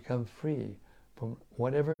 And we become free from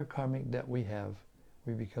whatever karmic debt we have,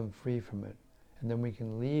 we become free from it. And then we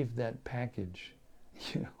can leave that package,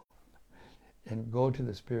 and go to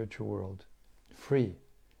the spiritual world, free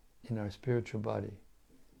in our spiritual body.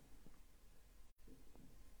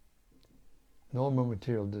 No more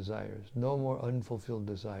material desires, no more unfulfilled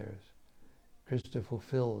desires. Krishna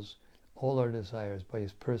fulfills all our desires by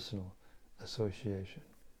his personal association.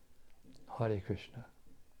 Hare Krishna.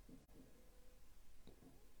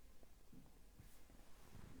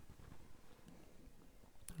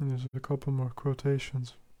 And there's a couple more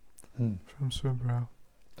quotations from Subarao.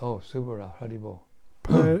 Oh, Subarao, Haribo.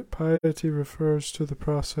 Piety refers to the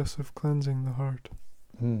process of cleansing the heart.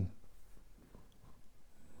 And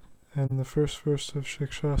the first verse of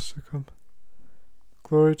Shikshastakam.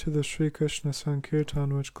 Glory to the Sri Krishna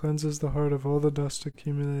Sankirtan, which cleanses the heart of all the dust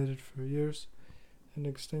accumulated for years and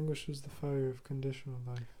extinguishes the fire of conditional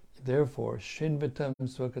life. Therefore, Shinvatam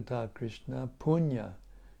Swakata Krishna Punya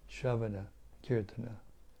Shavana Kirtana.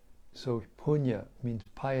 So punya means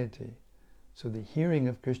piety. So the hearing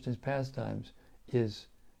of Krishna's pastimes is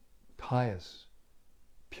pious,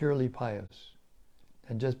 purely pious.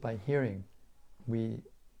 And just by hearing, we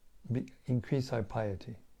increase our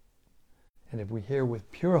piety. And if we hear with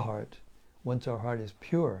pure heart, once our heart is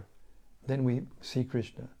pure, then we see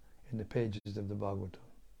Krishna in the pages of the Bhagavatam.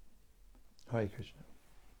 Hare Krishna.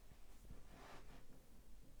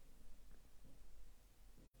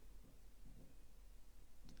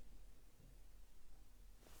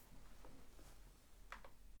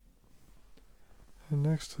 And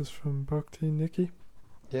next is from Bhakti Nikki.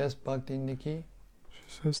 Yes, Bhakti Nikki.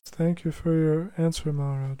 She says, thank you for your answer,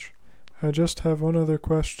 Maharaj. I just have one other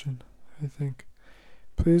question, I think.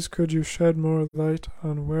 Please could you shed more light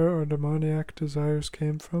on where our demoniac desires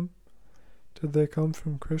came from? Did they come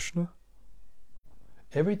from Krishna?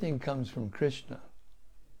 Everything comes from Krishna.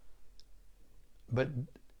 But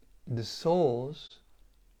the souls,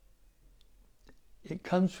 it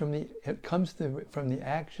comes from the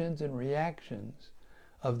actions and reactions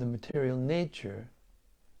of the material nature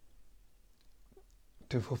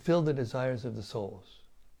to fulfill the desires of the souls.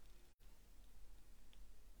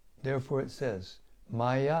 Therefore it says,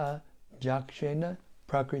 Maya jakshena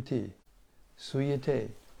prakriti suyate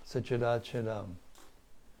sachadachadam.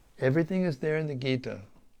 Everything is there in the Gita.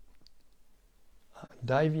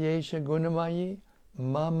 Daivyesha gunamayi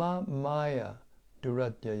mama maya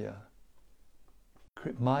duratyaya.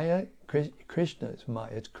 Maya, Krishna's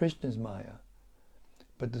Maya, it's Krishna's Maya.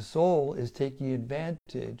 But the soul is taking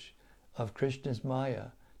advantage of Krishna's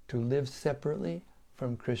Maya to live separately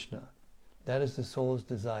from Krishna. That is the soul's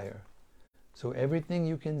desire. So everything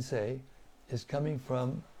you can say is coming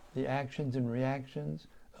from the actions and reactions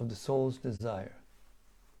of the soul's desire.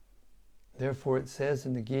 Therefore it says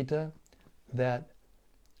in the Gita that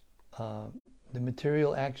the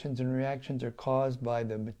material actions and reactions are caused by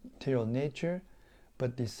the material nature,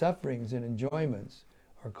 but the sufferings and enjoyments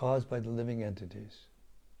are caused by the living entities.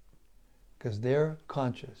 Because they're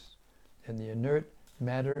conscious, and the inert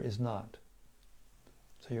matter is not.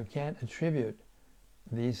 So you can't attribute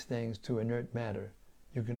these things to inert matter.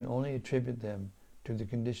 You can only attribute them to the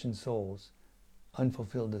conditioned soul's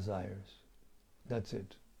unfulfilled desires. That's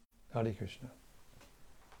it. Hare Krishna.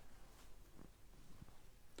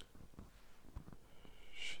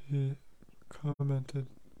 She commented,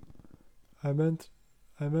 I meant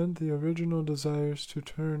the original desires to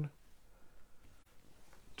turn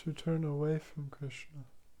away from Krishna.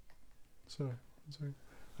 Sorry.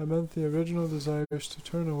 I meant the original desires to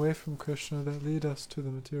turn away from Krishna that lead us to the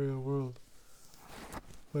material world.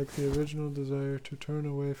 Like the original desire to turn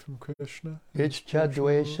away from Krishna. Ichcha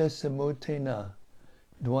dvesha samutena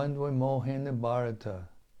dvandva mohena bharata.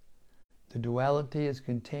 The duality is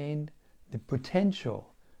contained, the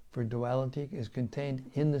potential for duality is contained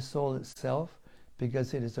in the soul itself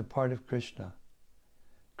because it is a part of Krishna.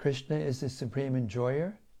 Krishna is the supreme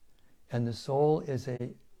enjoyer, and the soul is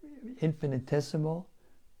a infinitesimal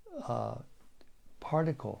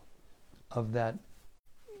particle of that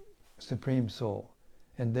supreme soul,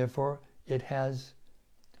 and therefore it has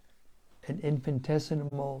an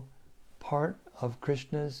infinitesimal part of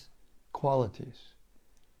Krishna's qualities.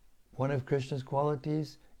 One of Krishna's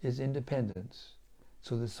qualities is independence.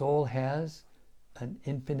 So the soul has an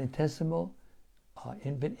infinitesimal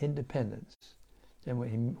independence. And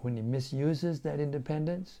when he misuses that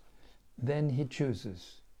independence, then he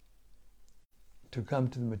chooses to come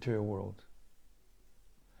to the material world.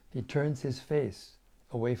 He turns his face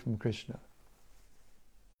away from Krishna.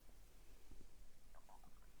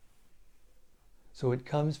 So it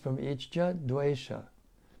comes from ijja dvesha,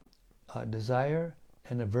 desire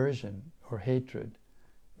and aversion or hatred.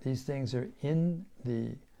 These things are in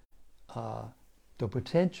the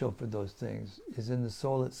potential for those things is in the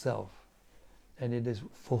soul itself, and it is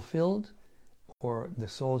fulfilled, or the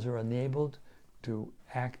souls are enabled to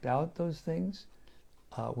act out those things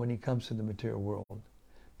when he comes to the material world.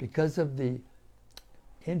 Because of the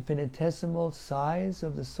infinitesimal size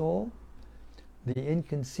of the soul, the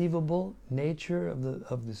inconceivable nature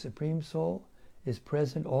of the Supreme Soul is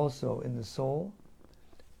present also in the soul,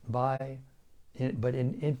 but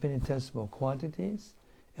in infinitesimal quantities,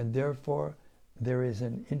 and therefore there is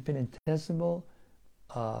an infinitesimal,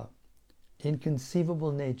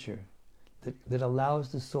 inconceivable nature that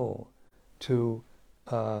allows the soul to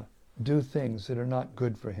do things that are not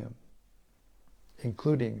good for him,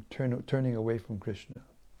 including turning away from Krishna.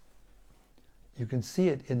 You can see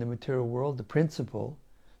it in the material world. The principle,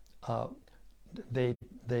 they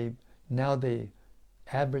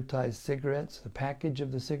advertise cigarettes, the package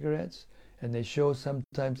of the cigarettes, and they show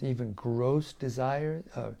sometimes even gross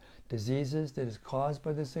diseases that is caused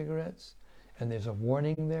by the cigarettes. And there's a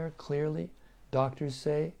warning there clearly. Doctors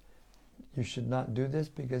say you should not do this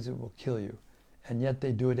because it will kill you, and yet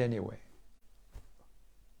they do it anyway.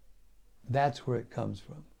 That's where it comes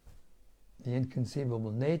from. The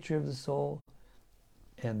inconceivable nature of the soul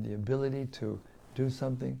and the ability to do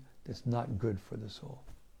something that's not good for the soul.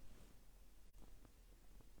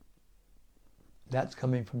 That's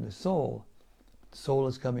coming from the soul. The soul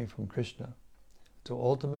is coming from Krishna. So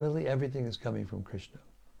ultimately, everything is coming from Krishna.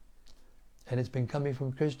 And it's been coming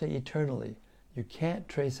from Krishna eternally. You can't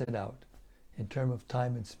trace it out in terms of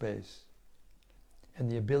time and space.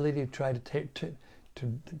 And the ability to try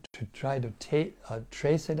to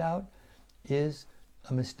trace it out is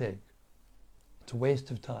a mistake. It's a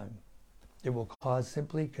waste of time. It will cause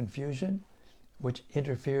simply confusion, which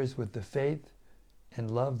interferes with the faith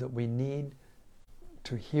and love that we need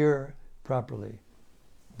to hear properly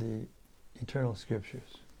the eternal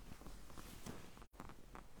scriptures.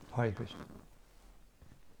 Hare Krishna.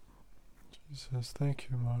 Jesus, thank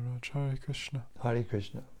you, Maharaj. Hare Krishna. Hare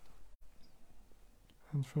Krishna.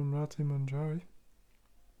 And from Rati Manjari.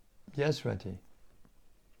 Yes, Rati.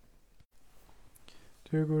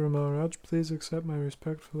 Dear Guru Maharaj, please accept my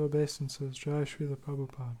respectful obeisances. Jai Srila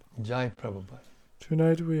Prabhupada. Jai Prabhupada.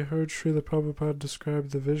 Tonight we heard Srila Prabhupada describe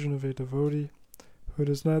the vision of a devotee who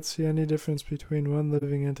does not see any difference between one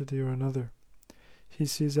living entity or another. He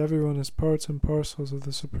sees everyone as parts and parcels of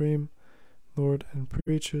the Supreme Lord and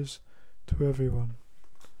preaches to everyone.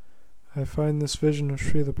 I find this vision of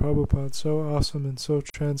Srila Prabhupada so awesome and so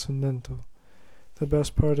transcendental, the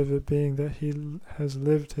best part of it being that he has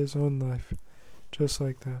lived his own life just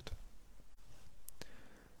like that.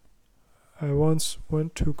 I once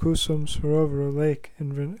went to Kusum Sarovar, a lake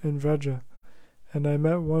in Vraja, and I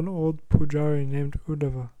met one old pujari named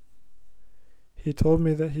Uddhava. He told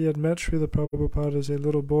me that he had met Srila Prabhupada as a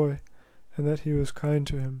little boy and that he was kind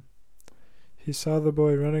to him. He saw the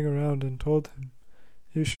boy running around and told him,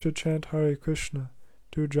 "You should chant Hare Krishna,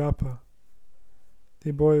 do japa."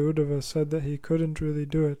 The boy Uddhava said that he couldn't really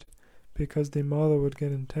do it because the mala would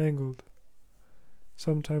get entangled.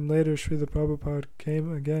 Sometime later Srila Prabhupada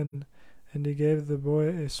came again and he gave the boy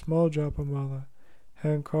a small japa mala,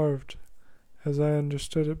 hand-carved, as I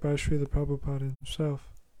understood it by Srila Prabhupada himself.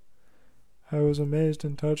 I was amazed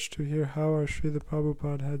and touched to hear how our Srila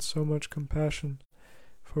Prabhupada had so much compassion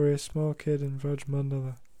for a small kid in Vraj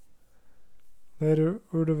Mandala. Later,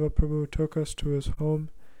 Uddhava Prabhu took us to his home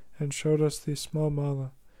and showed us the small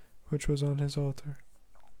mala, which was on his altar.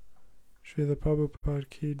 Srila Prabhupada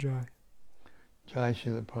ki jai. Jai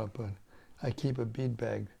Srila Prabhupada. I keep a bead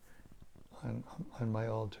bag on my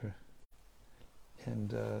altar.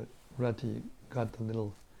 And Rati got the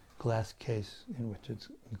little glass case in which it's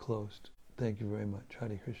enclosed. Thank you very much.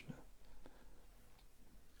 Hare Krishna.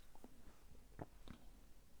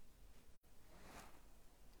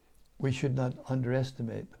 We should not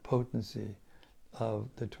underestimate the potency of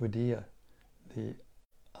the Tvadiya, the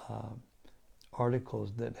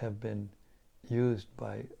articles that have been used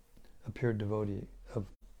by a pure devotee of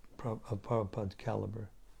Prabhupada's caliber.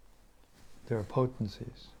 There are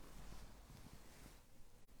potencies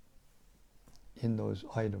in those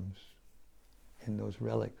items, in those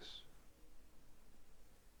relics.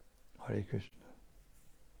 Hare Krishna.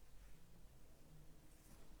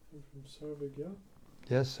 From Sarvagya.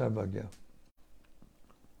 Yes, Sarvagya.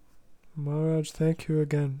 Maharaj, thank you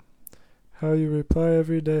again. How you reply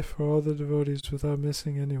every day for all the devotees without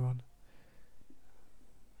missing anyone.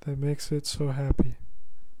 That makes it so happy.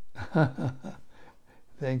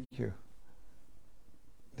 Thank you.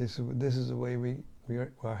 This is the way we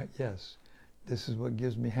are. Yes, this is what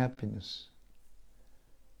gives me happiness,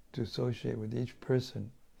 to associate with each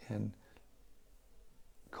person and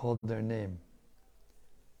called their name.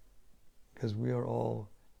 Because we are all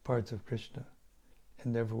parts of Krishna,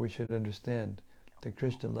 and therefore we should understand that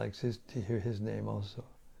Krishna likes to hear his name also.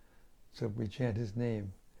 So if we chant his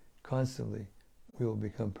name constantly, we will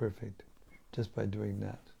become perfect just by doing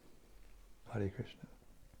that. Hare Krishna.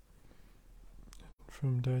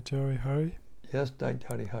 From Daitari Hari. Yes,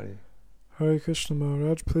 Daitari Hari. Hare Krishna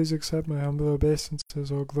Maharaj, please accept my humble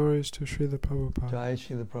obeisances. All glories to Srila Prabhupada. Jai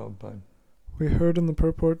Srila Prabhupada. We heard in the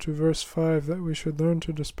purport to verse 5 that we should learn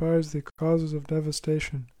to despise the causes of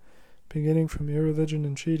devastation, beginning from irreligion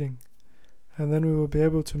and cheating, and then we will be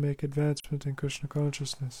able to make advancement in Krishna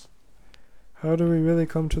consciousness. How do we really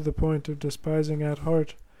come to the point of despising at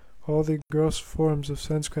heart all the gross forms of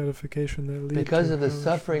sense gratification that lead because to of the hellish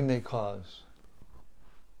suffering they cause.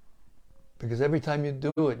 Because every time you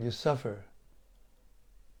do it, you suffer.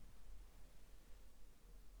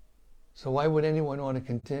 So why would anyone want to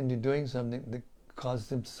continue doing something that causes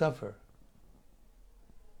them to suffer?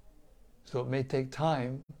 So it may take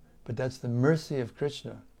time, but that's the mercy of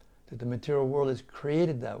Krishna, that the material world is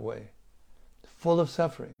created that way, full of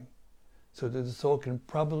suffering, so that the soul can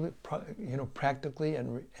practically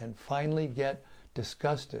and finally get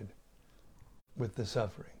disgusted with the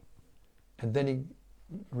suffering. And then he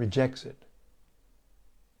rejects it,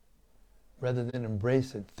 rather than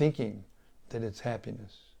embrace it, thinking that it's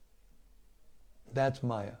happiness. That's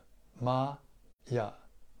Maya. Ma-ya.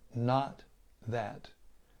 Not that.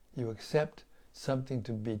 You accept something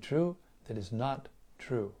to be true that is not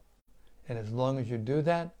true. And as long as you do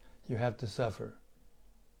that, you have to suffer.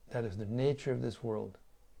 That is the nature of this world.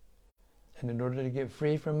 And in order to get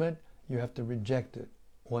free from it, you have to reject it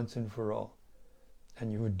once and for all.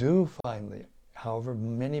 And you do finally, however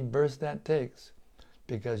many births that takes,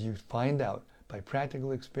 because you find out by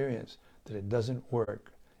practical experience that it doesn't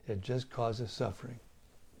work. It just causes suffering.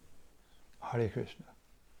 Hare Krishna.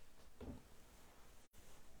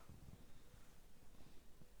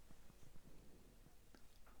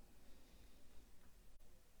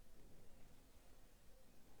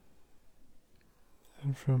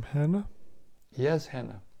 And from Hannah. Yes,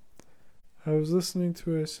 Hannah. I was listening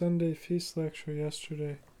to a Sunday feast lecture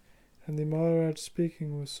yesterday, and the Maharaj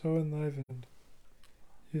speaking was so enlivened.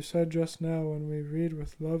 You said just now, when we read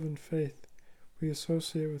with love and faith, we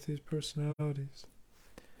associate with these personalities.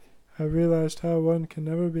 I realized how one can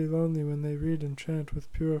never be lonely when they read and chant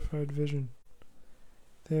with purified vision.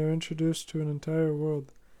 They are introduced to an entire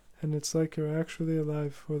world, and it's like you're actually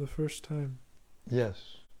alive for the first time.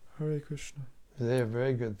 Yes. Hare Krishna. They are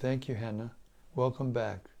very good. Thank you, Hannah. Welcome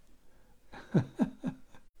back.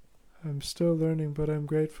 I'm still learning, but I'm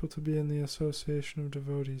grateful to be in the association of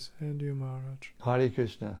devotees, and you, Maharaj. Hare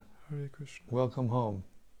Krishna. Hare Krishna. Welcome home.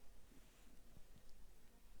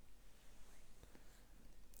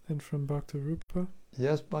 And from Bhakti Rupa.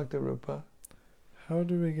 Yes, Bhakti Rupa. How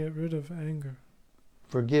do we get rid of anger?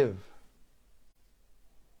 Forgive.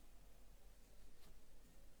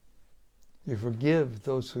 You forgive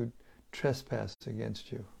those who trespass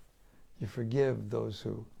against you. You forgive those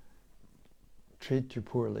who treat you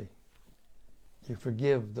poorly. You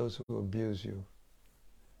forgive those who abuse you.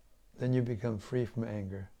 Then you become free from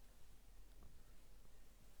anger.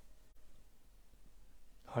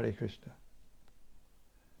 Hare Krishna.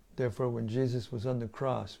 Therefore, when Jesus was on the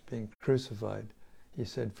cross being crucified, he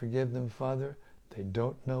said, "Forgive them, Father, they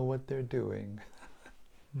don't know what they're doing."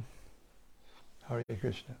 Hare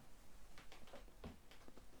Krishna.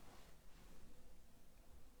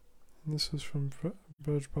 This is from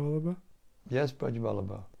Braj Balaba. Yes,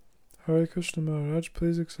 Brajbalaba. Hare Krishna Maharaj,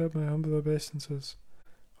 please accept my humble obeisances.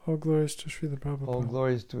 All glories to Srila Prabhupada. All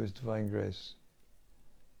glories to His divine grace.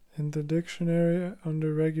 In the dictionary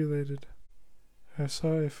under regulated, I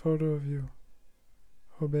saw a photo of you.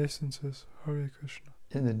 Obeisances. Hare Krishna.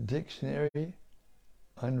 In the dictionary,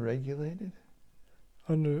 unregulated?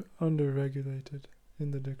 Under regulated in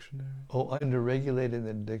the dictionary. Oh, underregulated in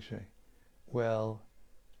the dictionary. Well,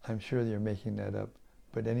 I'm sure you're making that up.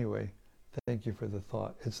 But anyway, thank you for the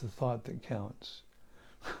thought. It's the thought that counts.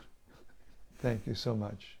 Thank you so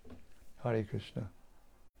much. Hare Krishna.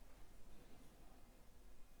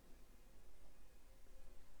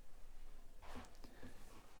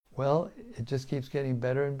 Well, it just keeps getting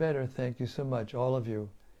better and better. Thank you so much, all of you.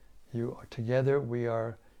 You are together. We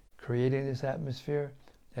are creating this atmosphere,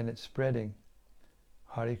 and it's spreading.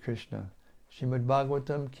 Hare Krishna. Srimad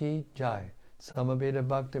Bhagavatam ki jai. Samaveda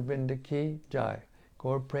Bhakta Vrinda ki jai.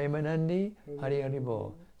 Gaur Premanandi Hari Hari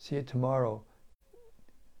Bol. See you tomorrow.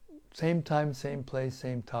 Same time, same place,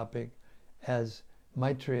 same topic, as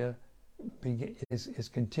Maitreya is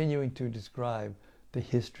continuing to describe the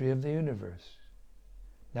history of the universe.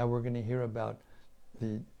 Now we're going to hear about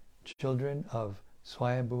the children of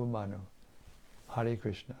Swayambhuva Manu. Hare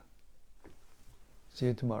Krishna. See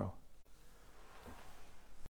you tomorrow.